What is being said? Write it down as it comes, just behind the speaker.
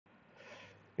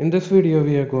In this video,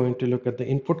 we are going to look at the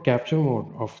input capture mode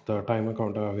of the timer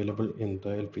counter available in the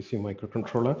LPC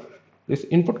microcontroller. This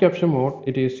input capture mode,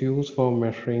 it is used for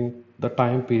measuring the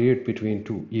time period between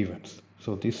two events.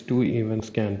 So these two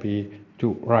events can be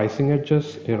two rising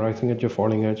edges, a rising edge, a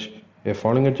falling edge, a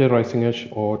falling edge, a rising edge,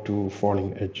 or two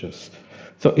falling edges.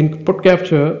 So input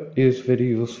capture is very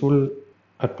useful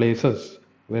at places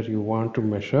where you want to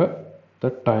measure the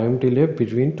time delay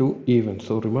between two events.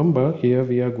 So remember, here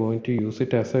we are going to use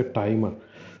it as a timer.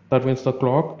 That means the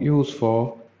clock used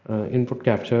for input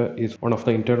capture is one of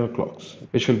the internal clocks,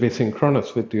 which will be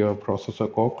synchronous with your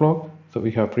processor core clock. So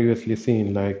we have previously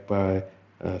seen, like by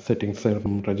setting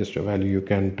some register value, you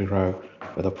can derive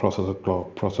the processor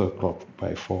clock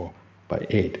by 4, by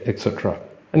 8, etc.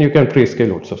 And you can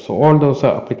pre-scale also. So all those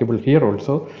are applicable here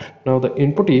also. Now the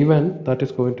input event that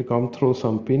is going to come through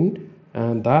some pin,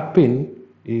 and that pin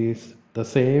is the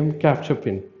same capture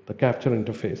pin, the capture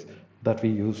interface that we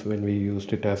use when we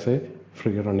used it as a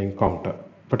free running counter.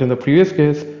 But in the previous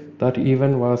case, that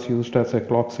event was used as a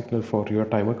clock signal for your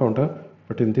timer counter.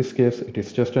 But in this case, it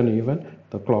is just an event.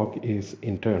 The clock is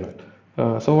internal.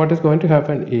 So what is going to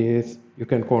happen is you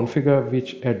can configure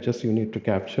which edges you need to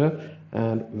capture,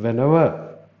 and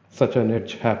whenever such an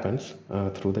edge happens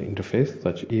through the interface,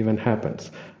 such event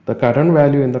happens, the current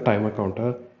value in the timer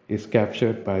counter is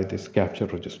captured by this capture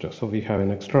register. So we have an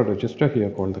extra register here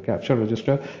called the capture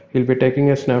register. He'll be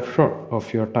taking a snapshot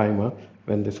of your timer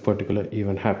when this particular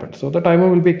event happens. So the timer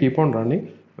will be keep on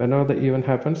running. Whenever the event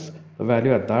happens, the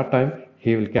value at that time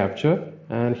he will capture,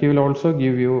 and he will also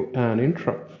give you an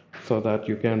interrupt so that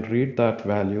you can read that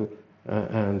value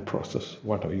and process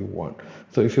whatever you want.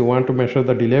 So if you want to measure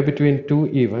the delay between two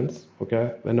events,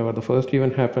 okay, whenever the first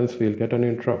event happens, we'll get an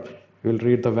interrupt. We'll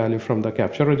read the value from the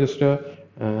capture register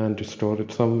and store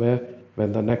it somewhere.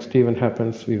 When the next event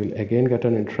happens, we will again get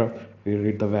an interrupt. We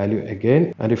read the value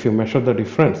again, and if you measure the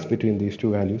difference between these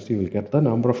two values, you will get the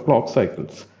number of clock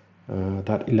cycles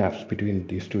that elapsed between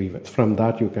these two events. From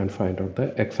that, you can find out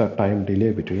the exact time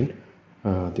delay between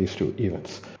these two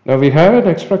events. Now we have an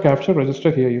extra capture register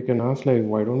here. You can ask, like,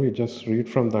 why don't we just read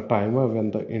from the timer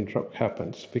when the interrupt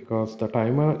happens? Because the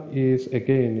timer is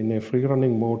again in a free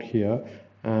running mode here,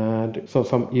 and so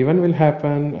some event will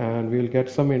happen and we will get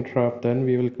some interrupt, then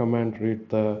we will come and read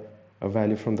the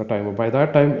value from the timer. By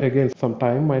that time, again, some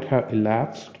time might have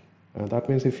elapsed. That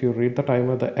means if you read the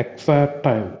timer, the exact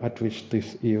time at which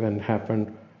this event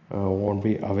happened won't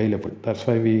be available. That's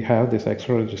why we have this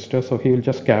extra register. So he will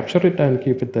just capture it and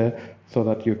keep it there so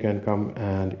that you can come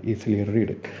and easily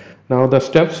read it. Now the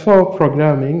steps for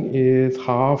programming is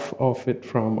half of it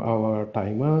from our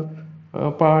timer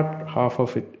part, half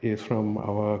of it is from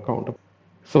our counter.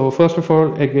 So first of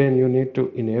all, again, you need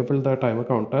to enable the timer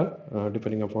counter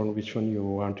depending upon which one you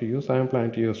want to use. I am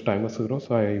planning to use timer 0,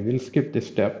 so I will skip this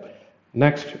step.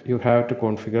 Next, you have to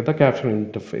configure the capture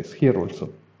interface here also,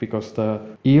 because the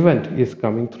event is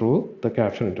coming through the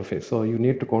capture interface. So you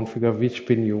need to configure which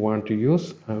pin you want to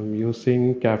use. I'm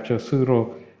using capture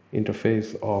 0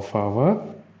 interface of our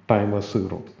timer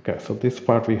 0. Okay, so this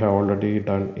part we have already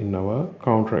done in our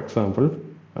counter example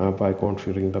by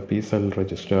configuring the P cell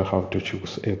register, how to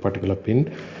choose a particular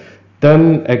pin.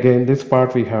 Then again, this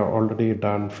part we have already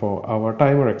done for our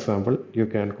timer example. You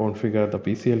can configure the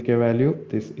PCLK value.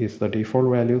 This is the default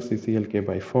value, CCLK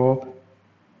by 4.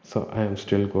 So I am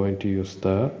still going to use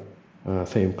the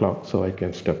same clock, so I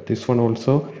can step this one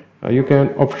also. You can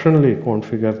optionally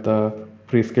configure the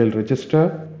prescale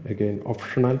register. Again,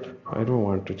 optional. I don't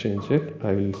want to change it.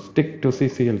 I will stick to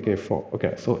CCLK4.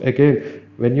 Okay, so again,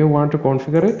 when you want to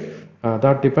configure it,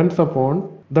 that depends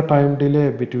upon the time delay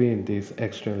between these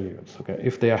external events. Okay,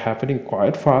 if they are happening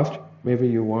quite fast, maybe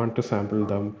you want to sample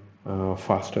them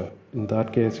faster. In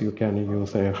that case, you can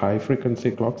use a high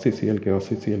frequency clock, CCLK or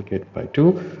CCLK by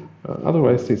 2.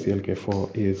 Otherwise,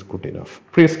 CCLK4 is good enough.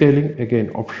 Pre-scaling,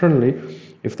 again, optionally,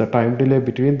 if the time delay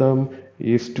between them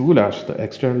is too large, the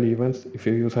external events, if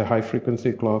you use a high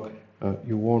frequency clock,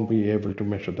 you won't be able to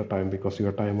measure the time because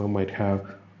your timer might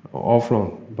have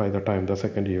offline by the time the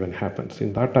second event happens.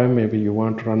 In that time, maybe you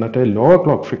want to run at a lower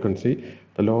clock frequency.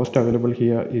 The lowest available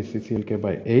here is CCLK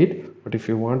by 8, but if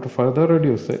you want to further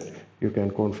reduce it, you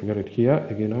can configure it here.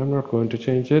 Again, I'm not going to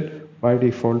change it. By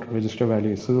default, register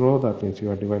value is 0. That means you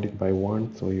are dividing by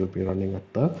 1, so you'll be running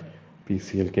at the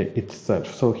PCLK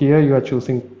itself. So here you are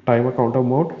choosing timer counter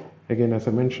mode. Again, as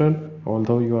I mentioned,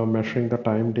 although you are measuring the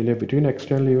time delay between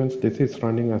external events, this is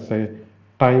running as a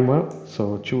timer.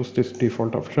 So choose this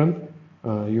default option.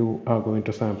 You are going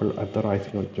to sample at the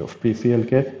rising edge of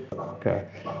PCLK. Okay.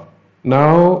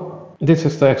 Now This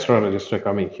is the extra register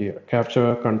coming here,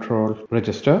 capture control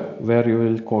register, where you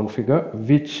will configure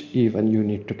which event you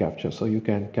need to capture. So you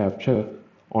can capture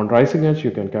on rising edge, you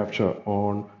can capture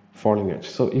on falling edge.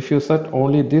 So if you set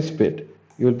only this bit,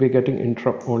 you will be getting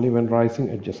interrupt only when rising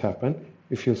edges happen.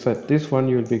 If you set this one,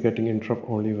 you will be getting interrupt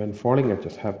only when falling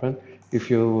edges happen.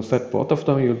 If you set both of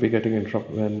them, you will be getting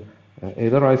interrupt when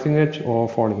either rising edge or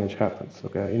falling edge happens.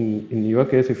 Okay. In your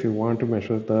case, if you want to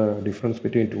measure the difference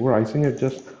between two rising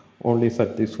edges, only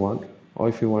set this one, or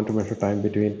if you want to measure time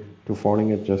between two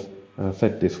falling edges,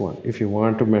 set this one. If you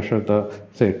want to measure the,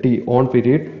 say, T on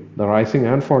period, the rising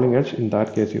and falling edge, in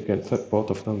that case you can set both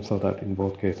of them so that in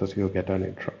both cases you get an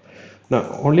interrupt. Now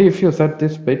only if you set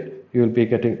this bit you will be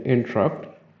getting interrupt.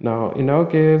 Now in our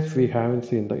case we haven't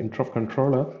seen the interrupt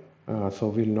controller, so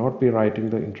we'll not be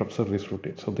writing the interrupt service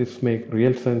routine. So this makes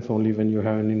real sense only when you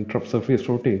have an interrupt service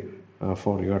routine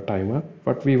for your timer,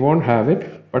 but we won't have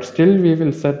it, but still we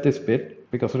will set this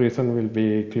bit because the reason will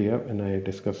be clear when I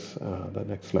discuss the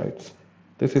next slides.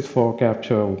 This is for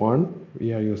capture 1.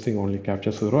 We are using only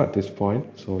capture 0 at this point,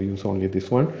 so use only this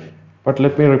one. But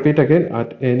let me repeat again,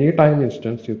 at any time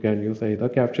instance you can use either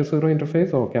capture 0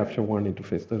 interface or capture 1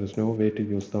 interface. There is no way to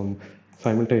use them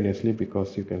simultaneously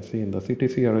because you can see in the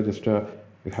CTC register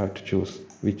you have to choose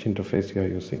which interface you are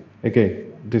using.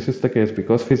 Again, this is the case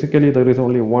because physically there is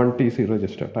only one TC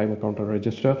register, timer counter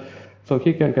register, so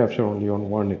he can capture only on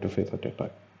one interface at a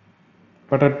time.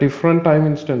 But at different time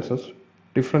instances,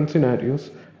 different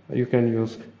scenarios, you can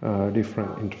use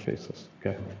different interfaces.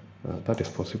 Okay, that is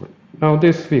possible. Now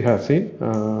this we have seen.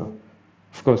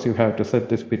 Of course, you have to set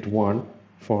this bit 1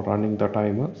 for running the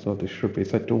timer. So this should be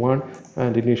set to 1,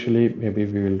 and initially maybe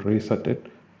we will reset it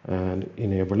and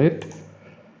enable it.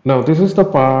 Now this is the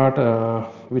part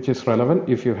which is relevant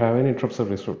if you have an interrupt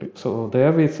service routine. So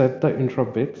there we set the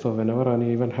interrupt bit. So whenever an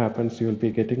event happens, you will be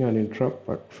getting an interrupt.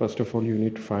 But first of all, you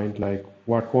need to find like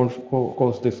what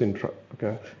caused this interrupt.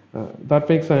 Okay, that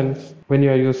makes sense when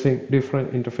you are using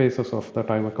different interfaces of the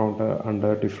timer counter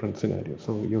under different scenarios.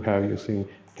 So you have using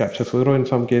capture 0 in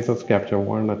some cases, capture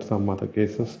 1 at some other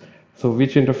cases. So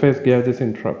which interface gave this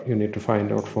interrupt, you need to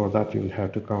find out. For that you will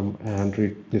have to come and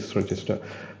read this register.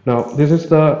 Now this is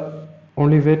the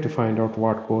only way to find out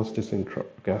what caused this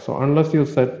interrupt. Okay, so unless you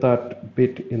set that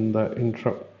bit in the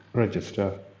interrupt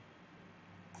register,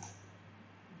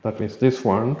 that means this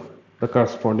one, the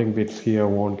corresponding bits here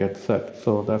won't get set.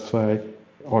 So that's why,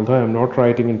 although I'm not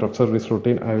writing interrupt service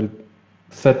routine, I will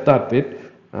set that bit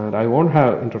and I won't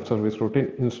have interrupt service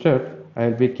routine. Instead,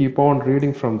 I'll be keep on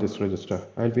reading from this register.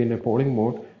 I'll be in a polling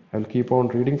mode. I'll keep on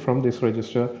reading from this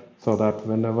register so that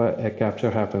whenever a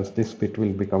capture happens, this bit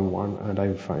will become 1 and I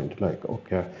will find like,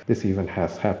 okay, this event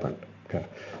has happened. Okay,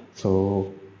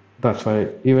 so that's why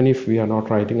even if we are not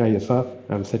writing ISR,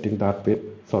 I'm setting that bit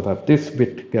so that this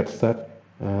bit gets set,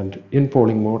 and in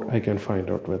polling mode I can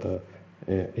find out whether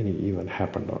any event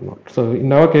happened or not. So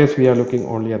in our case we are looking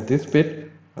only at this bit.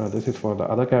 This is for the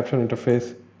other capture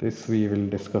interface. This we will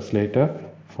discuss later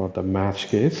for the match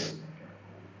case.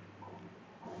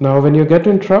 Now when you get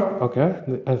interrupt,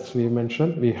 okay, as we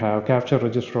mentioned, we have capture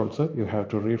register also. You have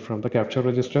to read from the capture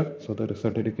register. So there is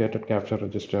a dedicated capture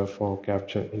register for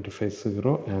capture interface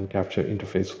 0 and capture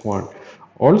interface 1.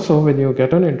 Also, when you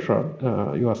get an interrupt,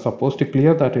 you are supposed to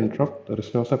clear that interrupt. There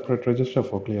is no separate register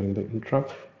for clearing the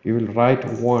interrupt. You will write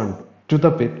 1 to the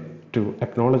bit to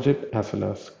acknowledge it as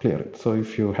well as clear it. So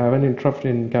if you have an interrupt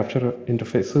in capture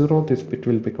interface 0, this bit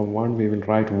will become 1. We will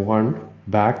write 1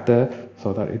 back there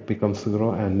so that it becomes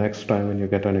 0, and next time when you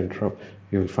get an interrupt,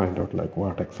 you will find out like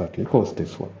what exactly caused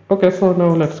this one. Okay, so now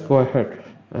let's go ahead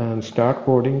and start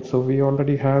coding. So we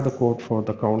already have the code for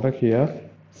the counter here.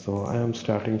 So I am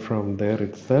starting from there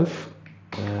itself,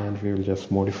 and we will just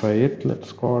modify it.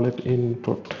 Let's call it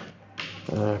input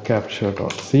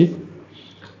capture.c.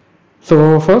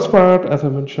 So first part, as I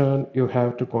mentioned, you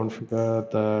have to configure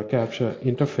the capture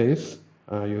interface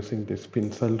using this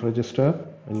pin cell register,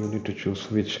 and you need to choose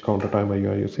which counter timer you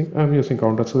are using. I'm using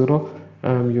counter 0.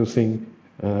 I'm using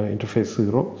interface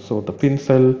 0. So the pin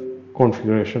cell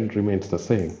configuration remains the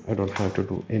same. I don't have to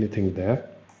do anything there.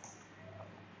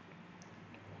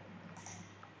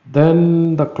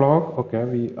 Then the clock, okay,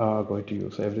 we are going to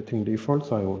use everything default,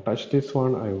 so I won't touch this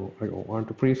one. I don't want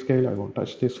to prescale, I won't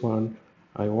touch this one.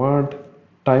 I want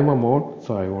timer mode,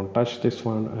 so I won't touch this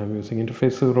one. I'm using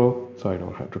interface 0, so I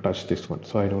don't have to touch this one.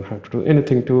 So I don't have to do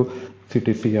anything to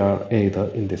CTCR either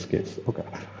in this case. Okay,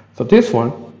 so this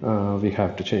one we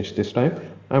have to change this time.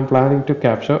 I'm planning to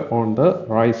capture on the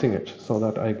rising edge so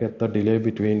that I get the delay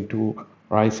between two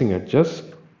rising edges.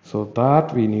 So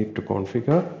that we need to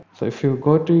configure. So if you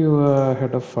go to your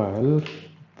header file,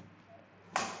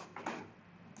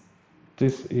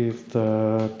 this is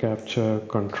the capture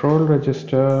control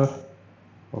register.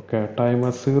 Okay,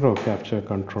 timer 0 capture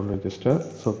control register.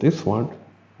 So this one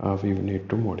we need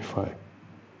to modify.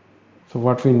 So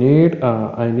what we need,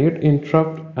 I need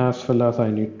interrupt as well as I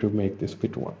need to make this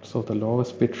bit 1. So the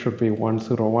lowest bit should be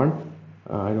 101.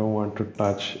 I don't want to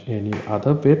touch any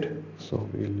other bit. So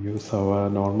we'll use our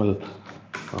normal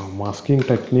masking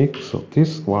technique. So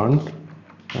this one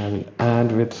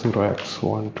and with 0x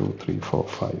 1, 2, 3, 4,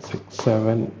 5, 6,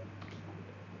 7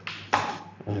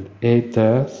 and 8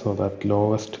 there. So that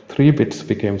lowest 3 bits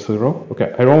became 0.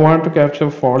 Okay, I don't want to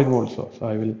capture falling also. So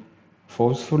I will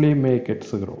forcefully make it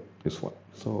 0, this one.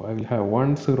 So I will have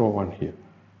 1, 0, 1 here.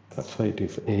 That's why it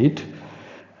is 8.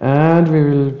 And we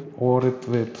will OR it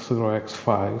with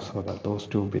 0x5 so that those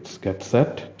 2 bits get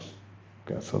set.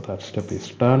 Okay, so that step is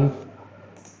done.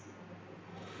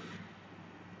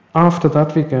 After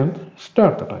that, we can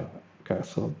start the timer. Okay,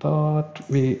 so that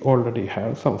we already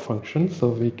have some functions, so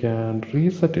we can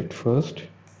reset it first.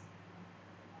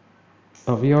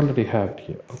 We already have it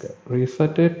here. Okay,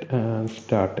 reset it and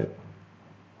start it.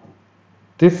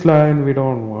 This line we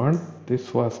don't want.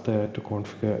 This was there to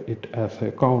configure it as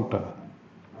a counter.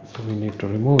 So we need to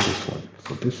remove this one.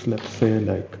 So this, let's say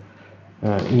like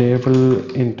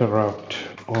enable interrupt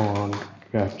on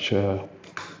capture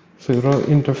 0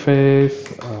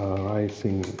 interface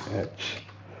rising edge.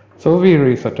 So we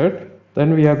reset it.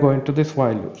 Then we are going to this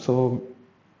while loop. So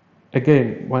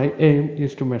again, my aim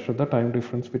is to measure the time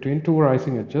difference between 2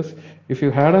 rising edges. If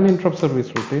you had an interrupt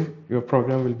service routine, your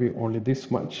program will be only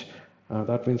this much.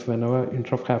 That means whenever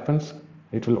interrupt happens,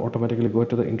 it will automatically go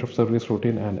to the interrupt service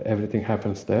routine and everything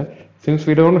happens there. Since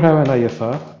we don't have an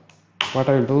ISR, what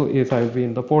I will do is I will be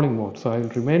in the polling mode. So I will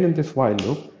remain in this while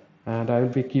loop and I will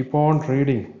be keep on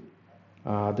reading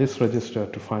this register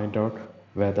to find out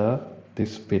whether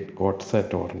this bit got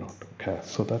set or not. Okay,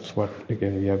 so that's what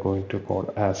again we are going to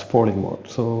call as polling mode.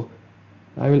 So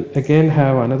I will again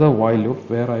have another while loop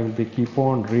where I will be keep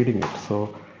on reading it.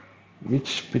 So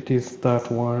which bit is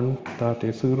that one? That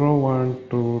is 0, 1,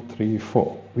 2, 3,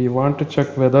 4. We want to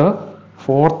check whether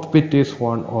fourth bit is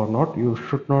 1 or not. You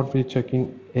should not be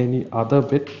checking any other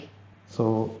bit.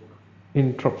 So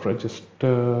interrupt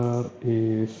register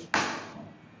is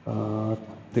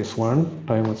this one,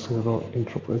 timer 0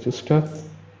 interrupt register. So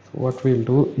what we'll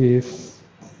do is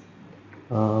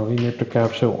we need to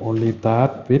capture only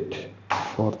that bit.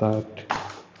 For that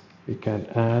we can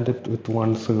add it with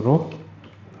 1, 0.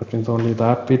 That means only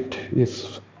that bit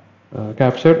is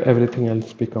captured, everything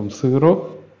else becomes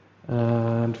 0.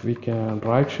 And we can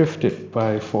right shift it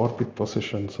by 4-bit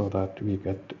position so that we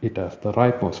get it as the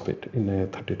rightmost bit in a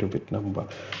 32-bit number.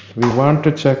 We want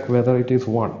to check whether it is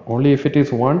 1. Only if it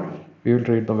is 1, we will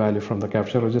read the value from the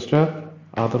capture register.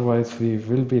 Otherwise, we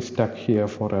will be stuck here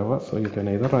forever. So you can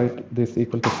either write this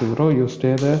equal to 0, you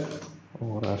stay there,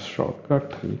 or as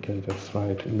shortcut, we can just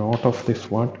write not of this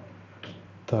one.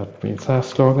 That means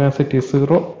as long as it is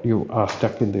 0, you are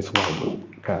stuck in this while loop.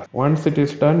 Okay. Once it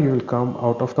is done, you will come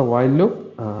out of the while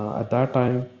loop. At that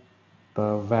time,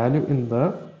 the value in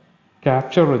the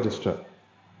capture register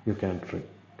you can read.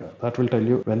 Okay. That will tell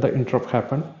you when the interrupt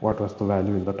happened, what was the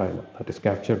value in the timer that is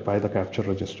captured by the capture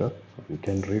register. So we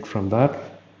can read from that.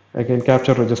 Again,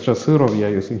 capture register 0 we are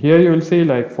using. Here you will see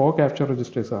like 4 capture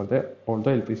registers are there. On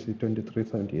the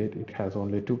LPC2378, it has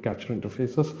only 2 capture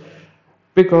interfaces,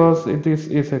 because this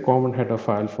is a common header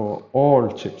file for all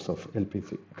chips of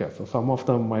LPC. Okay, so some of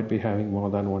them might be having more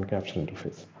than 1 capture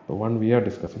interface. The one we are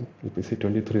discussing,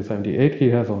 LPC2378, he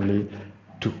has only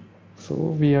 2. So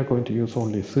we are going to use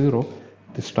only 0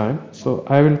 this time. So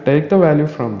I will take the value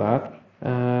from that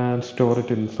and store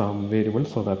it in some variable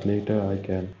so that later I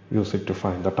can use it to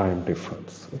find the time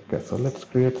difference. Okay, so let's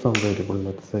create some variable.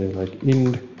 Let's say like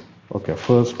int, okay,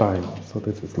 first time. So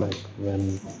this is like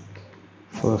when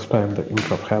first time the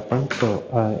interrupt happened, so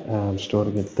I am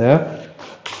storing it there.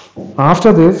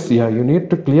 After this, yeah, you need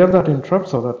to clear that interrupt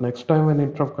so that next time when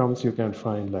interrupt comes, you can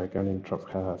find like an interrupt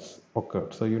has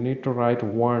occurred. So you need to write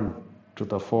 1 to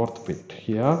the 4th bit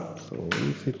here. So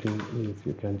easy thing is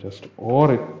you can just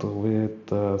OR it with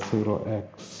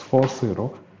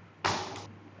 0x40.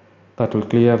 That will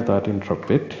clear that interrupt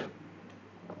bit.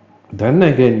 Then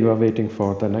again, you are waiting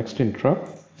for the next interrupt,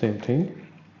 same thing.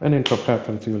 When interrupt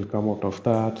happens, you will come out of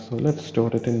that. So let's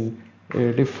store it in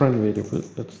a different variable.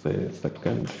 Let's say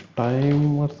second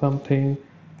time or something.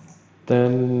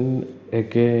 Then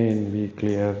again, we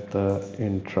clear the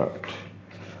interrupt.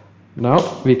 Now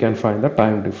we can find the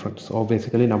time difference, or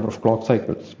basically number of clock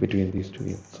cycles between these two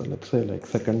units. So let's say like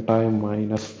second time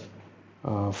minus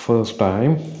first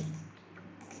time.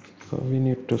 So we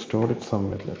need to store it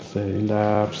somewhere. Let's say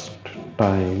elapsed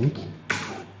time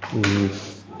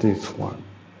is this one.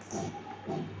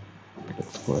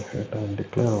 Let's go ahead and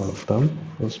declare all of them.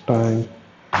 First time,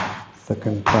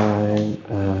 second time,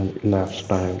 and last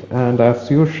time. And as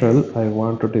usual, I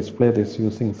want to display this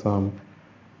using some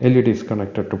LEDs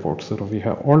connected to port 0. We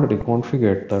have already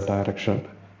configured the direction,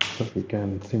 so we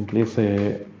can simply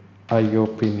say IO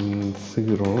pin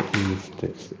 0 is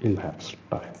this elapsed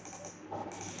time.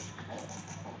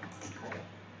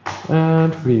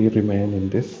 And we remain in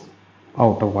this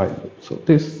outer while loop. So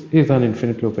this is an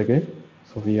infinite loop again.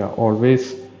 So we are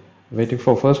always waiting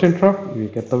for first interrupt, we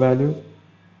get the value,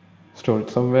 store it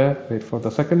somewhere, wait for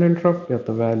the second interrupt, get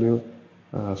the value,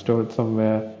 store it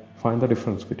somewhere, find the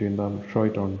difference between them, show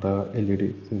it on the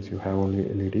LED since you have only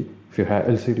LED. If you have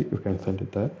LCD, you can send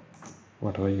it there,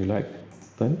 whatever you like,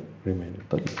 then remain in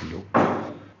the loop.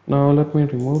 Now let me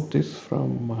remove this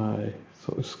from my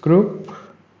source group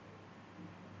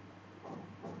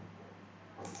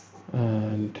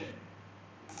and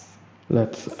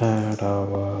let's add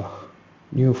our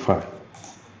new file,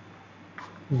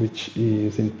 which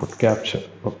is input capture.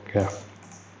 Okay.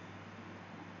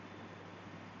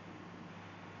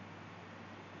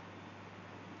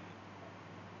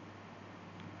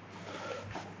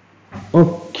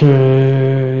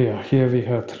 Okay, yeah, here we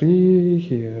have 3,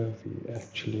 here we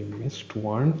actually missed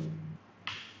 1.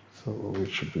 So it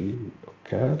should be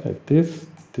okay like this.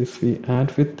 This we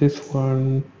add with this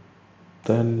one,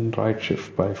 then right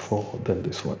shift by 4, then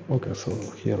this one. Okay, so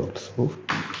here also.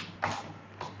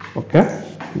 Okay,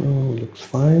 now looks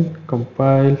fine.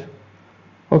 Compile.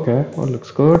 Okay, all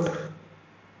looks good.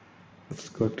 Let's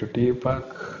go to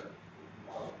debug.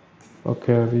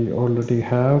 Okay, we already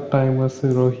have timer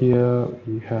 0 here,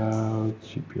 we have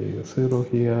GPIO 0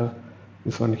 here,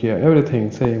 this one here,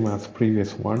 everything same as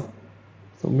previous one.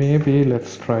 So maybe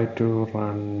let's try to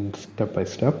run step by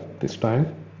step this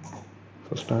time,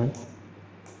 first time.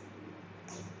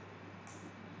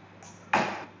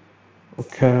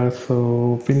 Okay,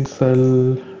 so pin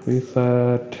cell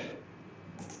reset.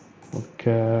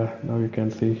 Okay, now you can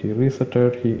see he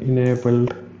resetted, he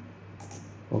enabled.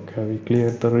 Okay, we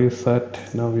cleared the reset.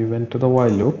 Now we went to the while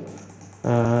loop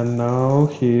and now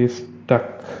he is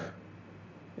stuck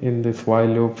in this while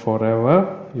loop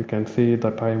forever. You can see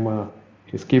the timer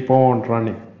is keep on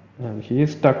running and he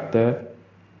is stuck there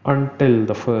until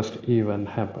the first event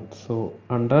happens. So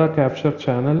under capture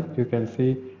channel, you can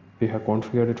see we have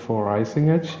configured it for rising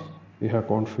edge, we have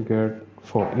configured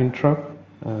for interrupt,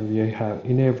 and we have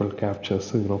enabled capture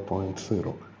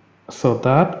 0.0. So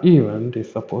that event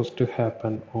is supposed to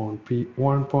happen on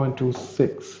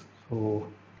P1.26. So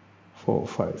 4,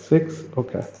 5, 6.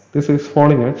 Okay, this is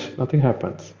falling edge, nothing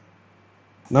happens.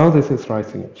 Now this is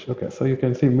rising edge. Okay, so you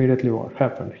can see immediately what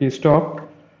happened. He stopped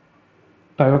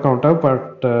timer counter,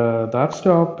 but that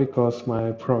stopped because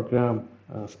my program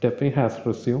stepping has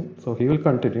resumed. So he will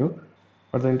continue.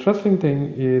 But the interesting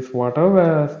thing is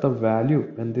whatever was the value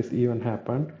when this event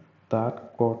happened,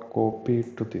 that got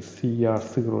copied to the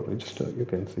CR0 register. You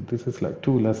can see this is like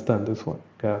 2 less than this one.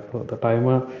 Okay, so the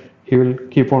timer, he will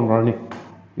keep on running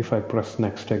if I press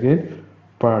next again.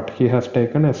 But he has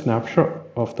taken a snapshot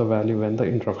of the value when the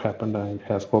interrupt happened and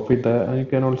has copied there. And you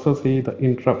can also see the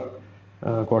interrupt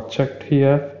got checked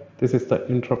here. This is the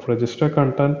interrupt register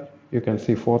content. You can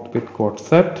see 4th bit got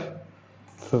set.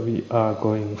 So we are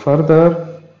going further.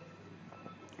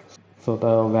 So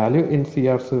the value in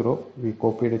CR0, we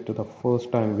copied it to the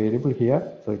first time variable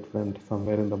here. So it went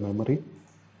somewhere in the memory.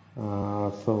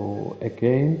 So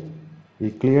again,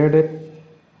 we cleared it.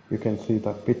 You can see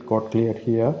that bit got cleared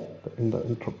here in the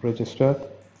interrupt register.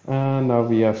 And now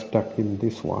we are stuck in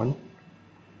this one.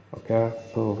 Okay,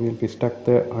 so we'll be stuck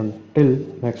there until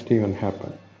next event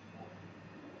happen.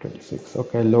 26.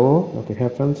 Okay, low, nothing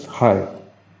happens. High.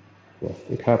 Yes,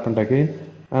 it happened again.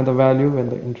 And the value when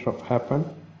the interrupt happened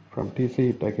from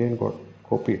TC, it again got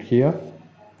copied here.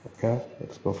 Okay,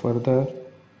 let's go further.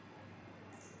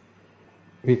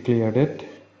 We cleared it.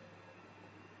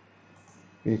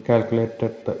 We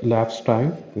calculated the elapsed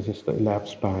time. This is the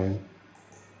elapsed time.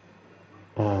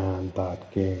 And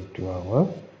that came to our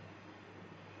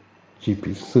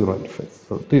GP0 interface.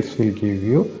 So this will give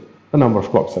you the number of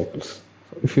clock cycles.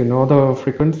 So if you know the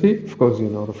frequency, of course you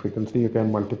know the frequency, you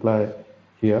can multiply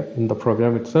here in the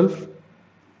program itself.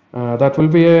 That will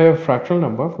be a fractional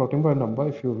number, floating point number.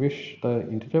 If you wish the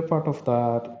integer part of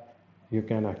that, you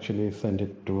can actually send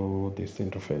it to this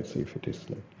interface if it is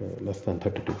like less than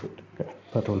 32 bit. Okay,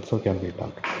 that also can be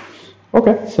done.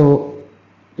 Okay, so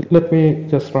let me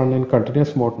just run in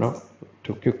continuous mode now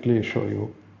to quickly show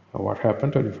you what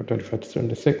happened. 24, 25,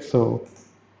 26. So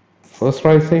first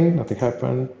rising, nothing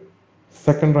happened.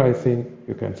 Second rising,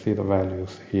 you can see the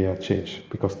values here change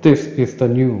because this is the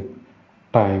new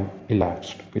time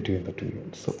elapsed between the two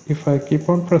units. So if I keep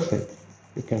on pressing,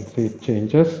 you can see it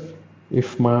changes.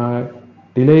 If my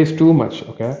delay is too much,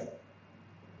 okay,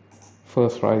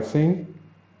 first rising,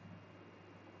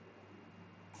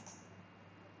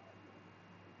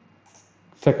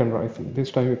 second rising. This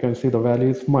time you can see the value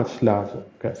is much larger.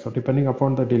 Okay, so depending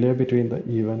upon the delay between the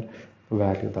event, the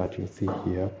value that you see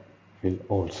here will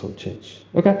also change.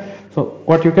 Okay, so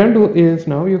what you can do is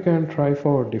now you can try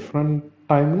for different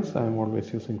timers. I'm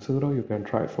always using 0. You can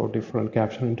try for different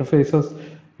caption interfaces.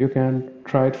 You can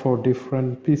try it for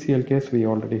different PCLKs. We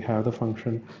already have the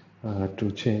function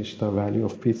to change the value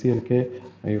of PCLK.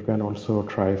 You can also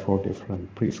try for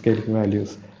different pre-scaling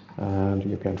values, and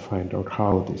you can find out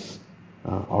how this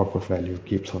output value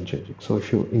keeps on changing. So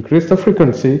if you increase the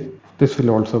frequency, this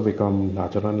will also become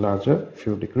larger and larger. If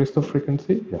you decrease the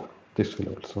frequency, yeah, this will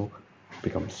also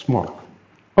become smaller.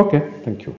 Okay, thank you.